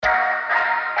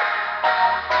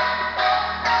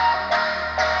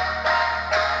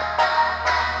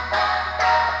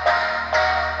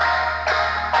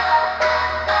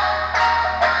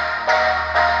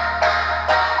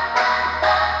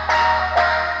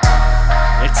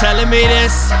telling me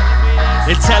this,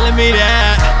 they're telling me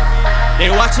that. They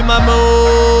watching my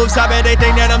moves, I bet they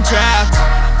think that I'm trapped.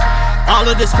 All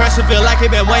of this pressure feel like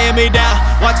it been weighing me down.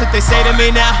 Watch what they say to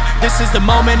me now. This is the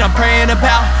moment I'm praying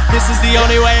about. This is the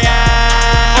only way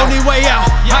out. Only way out.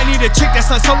 I need a chick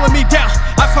that's not slowing me down.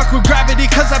 I fuck with gravity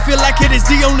cause I feel like it is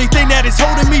the only thing that is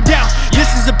holding me down. This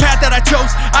is the path that I chose.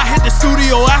 I hit the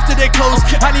studio after they close.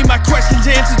 I need my questions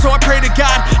answered, so I pray to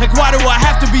God. Like, why do I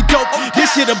have to be dope? This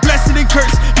shit a blessing and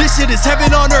curse. This shit is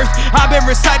heaven on earth. I've been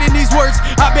reciting these words.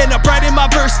 I've been upright in my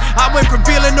verse. I went from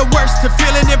feeling the worst to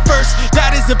feeling it first.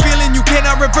 That is a feeling you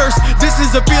cannot reverse. This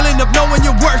is a feeling of knowing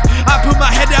your worth. I put my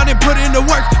head down and put in the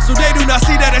work, so they do not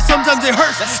see that sometimes it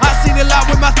hurts. I seen a lot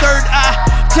with my third eye,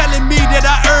 telling me that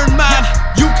I earned mine.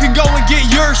 You can go and get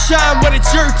your shine when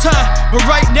it's your time, but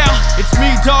right now, it's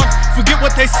me, dog. Forget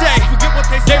what they say.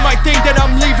 They might think that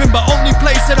I'm leaving, but only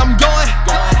place that I'm going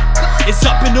is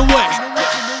up and away.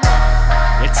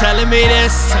 They're telling me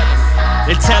this,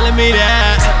 they're telling me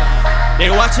that.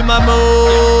 They watching my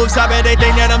moves, I bet they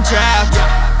think that I'm trapped.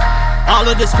 All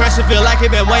of this pressure feel like it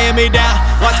been weighing me down.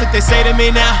 Watch what they say to me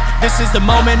now. This is the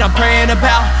moment I'm praying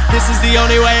about. This is the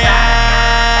only way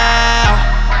out.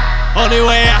 Only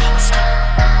way out.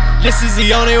 This is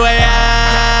the only way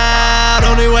out.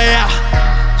 Only way out.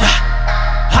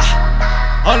 Yeah. Ha.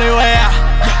 Only way out.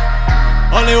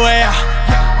 Yeah. Only way out.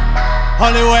 Yeah.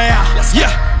 Only way out. Yeah.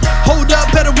 Hold up,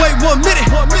 better wait 1 minute.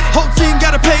 Whole team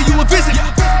gotta pay you a visit.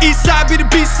 East side be the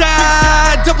B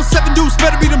side. 7 dudes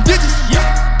better be them digits.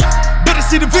 Better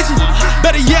see the vision.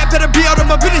 Better yet, better be out of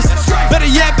my business. Better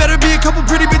yet, better be a couple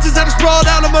pretty bitches that are sprawled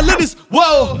out on my linens.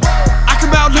 Whoa. I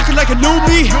come out looking like a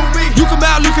newbie. You come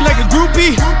out looking like a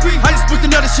groupie. I just booked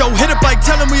another show, hit up like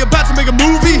telling we about to make a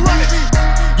movie.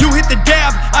 You hit the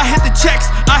dab, I hit the checks,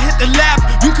 I hit the lab.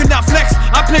 You cannot flex.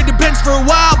 I played the bench for a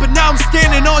while, but now I'm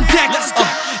standing on deck.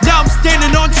 Now I'm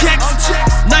standing on checks.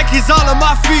 Nike's all on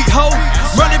my feet, ho.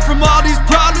 Running from all these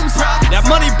problems that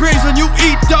money brings when you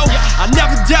eat, though. I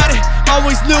never doubted,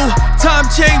 always knew. Time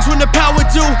change when the power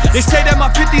do. They say that my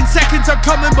 15 seconds are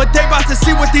coming, but they about to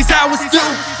see what these hours do.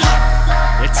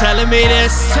 They're telling me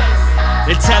this,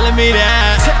 they're telling me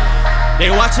that. They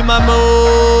watching my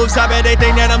moves, I bet they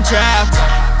think that I'm trapped.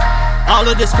 All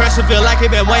of this pressure feel like it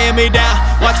been weighing me down.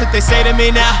 Watch what they say to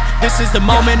me now. This is the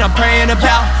moment I'm praying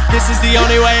about. This is the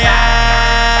only way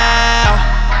out.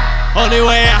 Only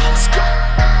way out.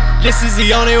 This is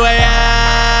the only way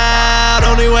out.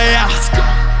 Only way out.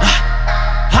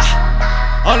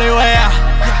 Only way out.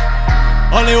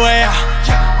 Only way out.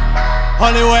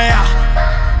 Only way out.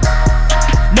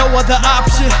 No other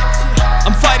option.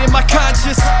 I'm fighting my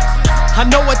conscience. I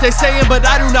know what they're saying, but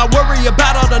I do not worry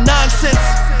about all the nonsense.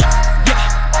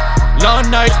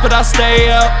 Long nights, but I stay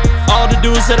up. All the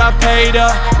dues that I paid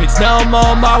up means now I'm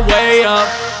on my way up.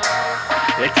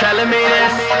 They're telling me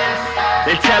this,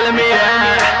 they're telling me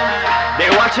that.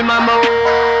 They watching my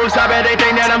moves, I bet they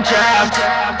think that I'm trapped.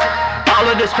 All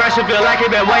of this pressure feel like it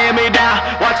been weighing me down.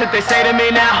 Watch what they say to me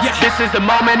now. This is the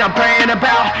moment I'm praying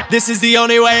about. This is the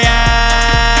only way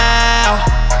out.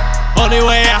 Only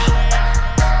way out.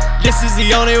 This is the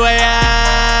only way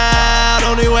out.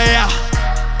 Only way out.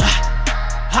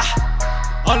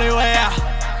 Only way out.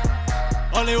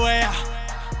 Only way out.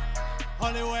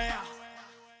 Only way out.